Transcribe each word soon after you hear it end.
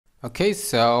Okay,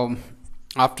 so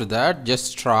after that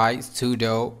just try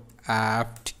sudo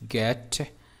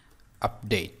apt-get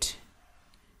update.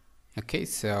 Okay,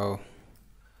 so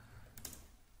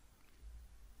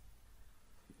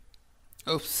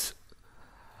oops.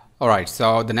 Alright,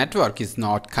 so the network is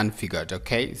not configured.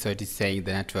 Okay, so it is saying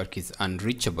the network is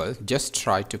unreachable. Just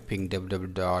try to ping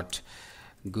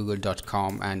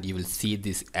www.google.com and you will see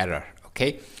this error.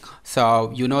 Okay,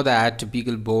 so you know that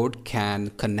Beaglebone can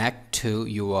connect to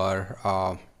your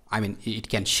it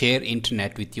can share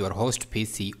internet with your host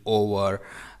PC over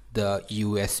the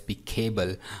USB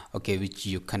cable, okay, which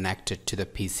you connected to the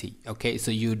PC. Okay,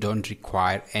 so you don't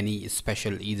require any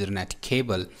special Ethernet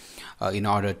cable in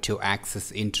order to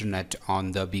access internet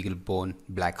on the Beaglebone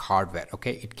Black hardware.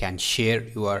 Okay, it can share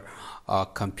your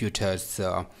computer's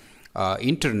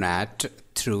internet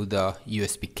through the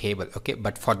USB cable. Okay,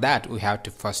 but for that we have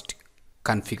to first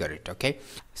configure it. Okay,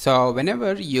 so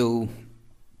whenever you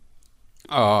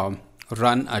run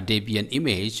a Debian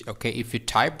image, okay, if you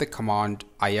type the command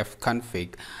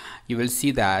ifconfig, you will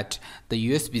see that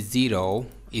the USB 0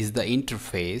 is the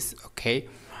interface, okay,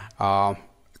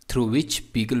 through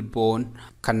which Beaglebone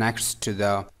connects to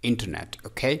the internet.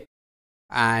 Okay,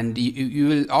 and you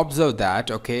will observe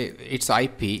that, okay, its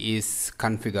IP is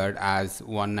configured as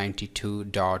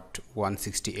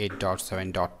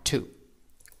 192.168.7.2.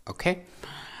 okay,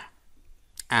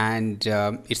 and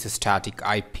it's a static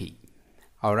IP.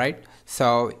 Alright,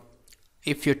 so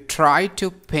if you try to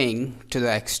ping to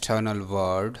the external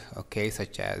world, okay,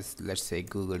 such as let's say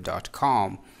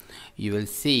google.com, you will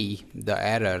see the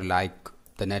error like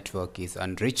the network is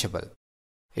unreachable.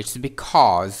 It's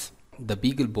because the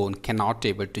Beaglebone cannot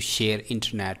able to share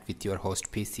internet with your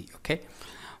host PC. Okay,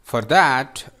 for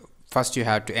that first you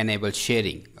have to enable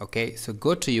sharing. Okay, so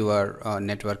go to your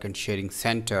network and sharing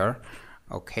center.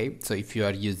 Okay, so if you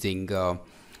are using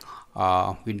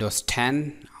Windows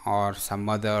 10 or some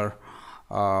other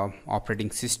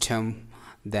operating system,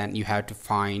 then you have to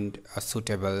find a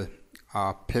suitable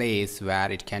place where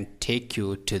it can take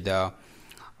you to the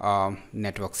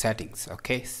network settings.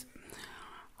 Okay,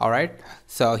 alright,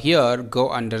 so here go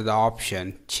under the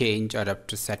option change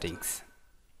adapter settings.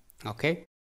 Okay,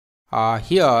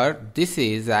 here this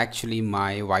is actually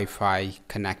my Wi-Fi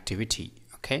connectivity.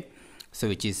 Okay, so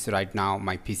which is right now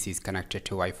my PC is connected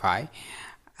to Wi-Fi,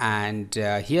 and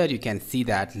here you can see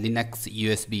that Linux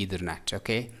USB Ethernet.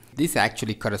 Okay, this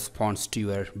actually corresponds to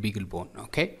your Beaglebone.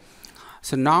 Okay,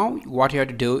 so now what you have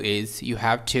to do is you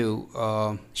have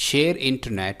to share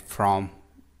internet from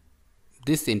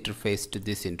this interface to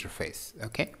this interface.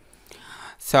 Okay,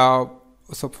 so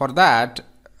for that,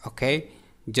 okay,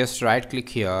 just right click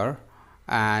here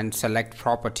and select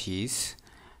properties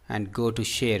and go to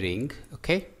sharing.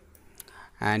 Okay,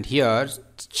 and here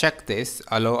check this,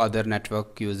 allow other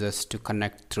network users to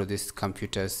connect through this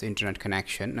computer's internet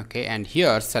connection. Okay, and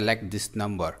here select this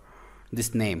number,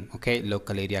 this name, okay,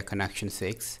 local area connection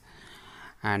 6,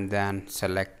 and then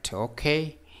select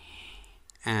OK,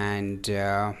 and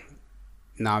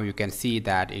now you can see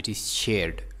that it is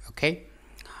shared. Okay,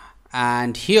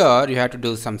 and here you have to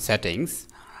do some settings.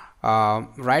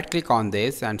 Right click on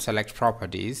this and select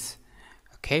properties.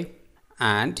 Okay,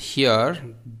 and here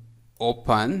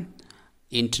open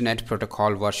Internet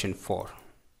Protocol version 4.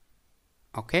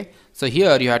 Okay, so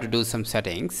here you have to do some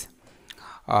settings.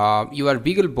 Your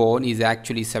Beaglebone is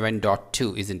actually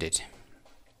 7.2, isn't it?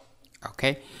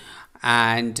 Okay,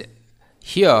 and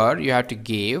here you have to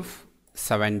give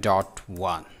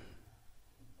 7.1.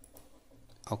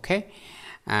 okay,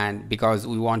 and because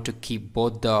we want to keep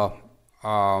both the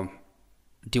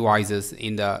devices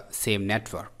in the same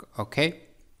network. Okay,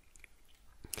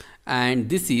 and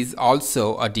this is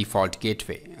also a default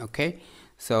gateway. Okay,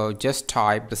 so just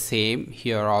type the same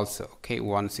here also. Okay,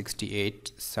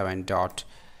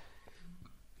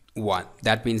 168.7.1.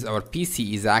 that means our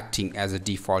PC is acting as a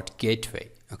default gateway.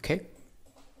 Okay,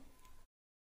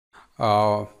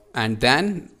 and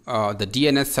then the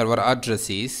DNS server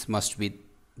addresses must be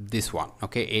this one.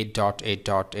 Okay,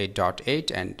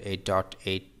 8.8.8.8 and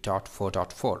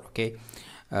 8.8.4.4. okay,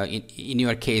 in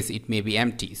your case it may be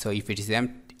empty, so if it is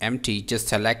empty, just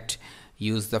select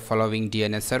use the following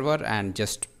DNS server and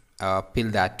just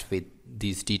fill that with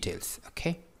these details.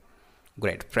 Okay,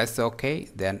 great, press OK,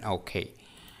 then OK.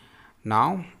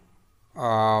 Now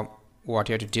what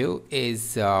you have to do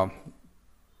is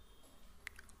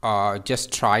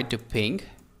just try to ping.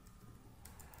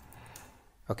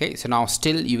 Okay, so now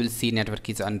still you will see network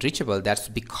is unreachable. That's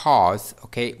because,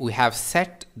 okay, we have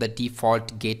set the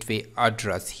default gateway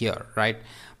address here, right,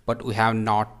 but we have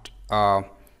not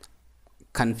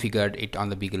configured it on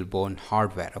the Beaglebone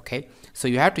hardware. Okay, so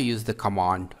you have to use the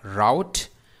command route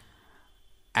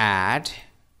add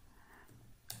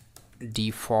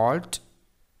default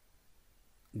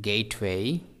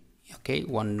gateway, okay,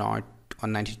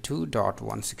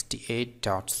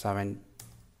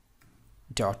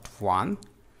 192.168.7.1.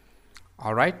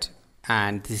 all right,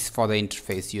 and this is for the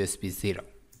interface USB 0.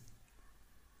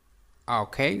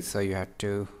 Okay, so you have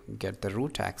to get the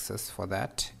root access for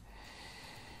that.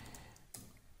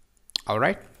 All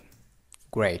right,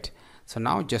 great. So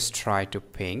now just try to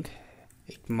ping.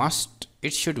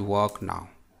 It should work now.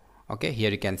 Okay, here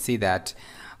you can see that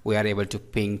we are able to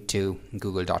ping to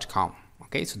google.com.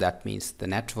 okay, so that means the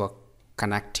network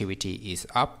connectivity is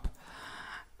up,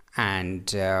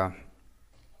 and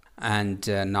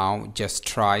now just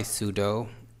try sudo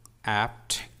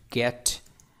apt get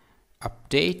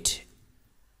update.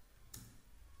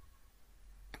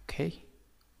 Okay,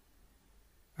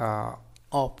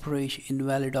 operation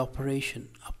invalid operation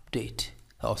update.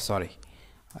 Oh, sorry,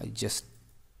 I just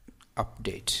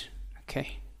update.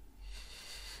 Okay,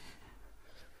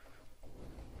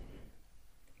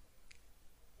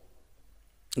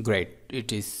 great.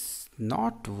 It is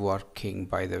not working,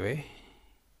 by the way.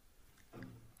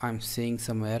 I'm seeing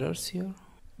some errors here.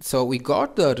 So we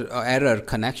got the error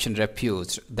connection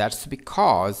refused. That's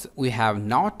because we have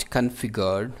not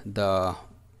configured the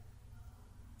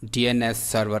DNS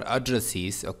server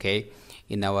addresses, okay,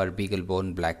 in our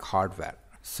Beaglebone Black hardware.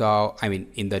 So I mean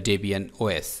in the Debian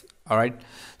OS. All right,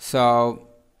 so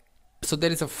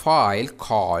there is a file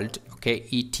called, okay,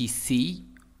 etc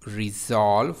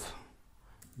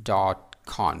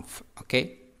resolve.conf.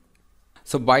 okay,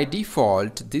 so by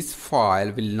default this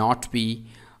file will not be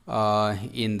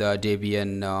in the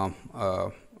Debian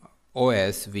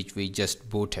OS which we just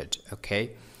booted.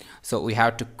 Okay, so we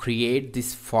have to create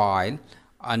this file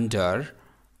under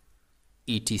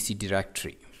etc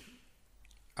directory.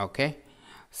 Okay,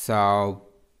 so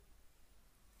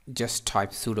just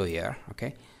type sudo here.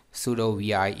 Okay, sudo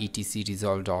vi etc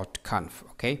resolve.conf.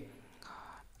 okay,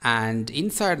 and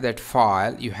inside that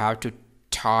file you have to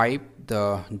type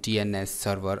the DNS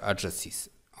server addresses.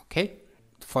 Okay,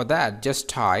 for that just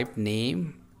type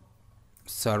name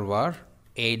server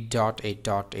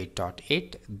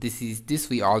 8.8.8.8. this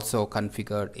we also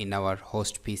configured in our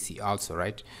host PC also,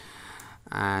 right?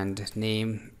 And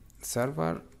name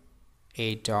server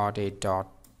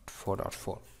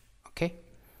 8.8.4.4. okay,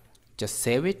 just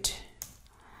save it,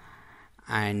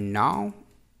 and now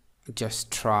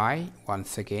just try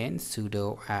once again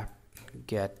sudo apt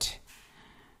get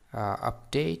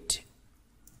update,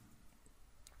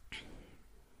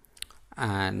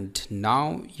 and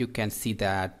now you can see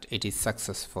that it is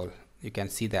successful. You can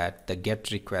see that the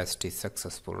get request is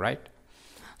successful, right?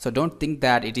 So don't think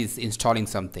that it is installing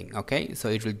something. Okay, so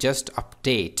it will just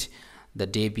update the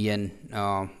Debian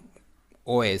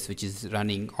OS which is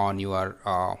running on your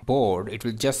board. It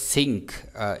will just sync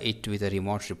it with a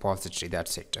remote repository.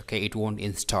 That's it. Okay, it won't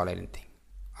install anything.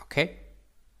 Okay,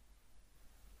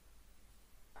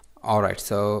 all right,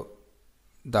 so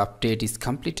the update is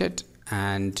completed,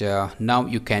 and now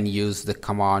you can use the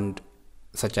command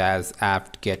such as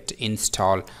apt get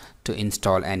install to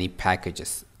install any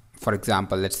packages. For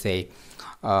example, let's say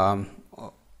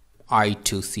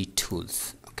I2C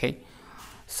tools. Okay,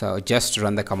 so just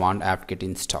run the command apt get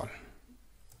install.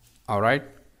 All right,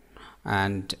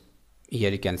 and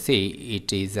here you can see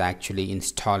it is actually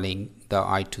installing the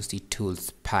I2C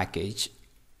tools package.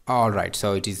 All right,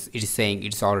 so it is saying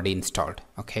it's already installed.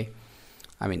 Okay,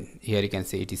 I mean here you can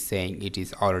see it is saying it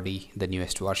is already the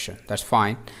newest version. That's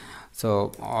fine.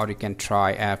 So or you can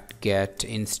try apt get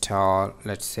install,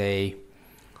 let's say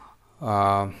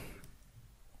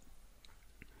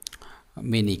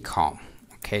minicom.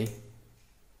 Okay,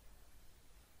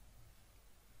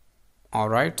 all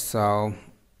right, so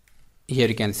here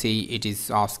you can see it is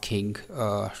asking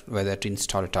whether to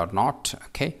install it or not.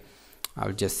 Okay,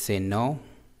 I'll just say no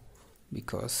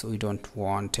because we don't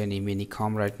want any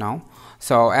minicom right now.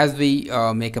 So as we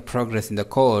make a progress in the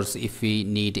course, if we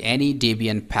need any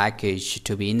Debian package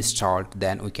to be installed,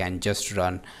 then we can just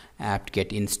run apt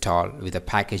get install with a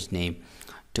package name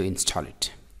to install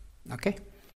it. Okay,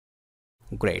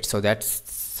 great. So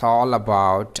that's all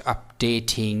about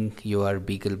updating your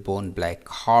Beaglebone Black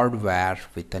hardware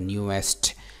with the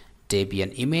newest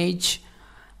Debian image,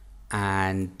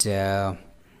 and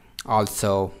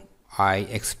also I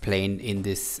explained in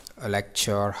this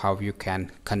lecture how you can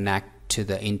connect to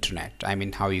the internet. I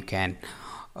mean how you can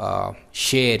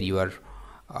share your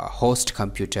host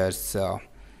computer's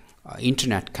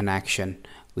internet connection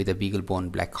with the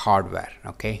Beaglebone Black hardware,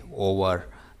 okay, over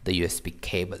the USB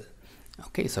cable.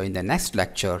 Okay, so in the next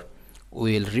lecture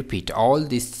we will repeat all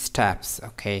these steps,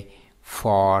 okay,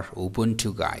 for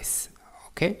Ubuntu guys.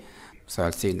 Okay, so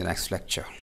I'll see you in the next lecture.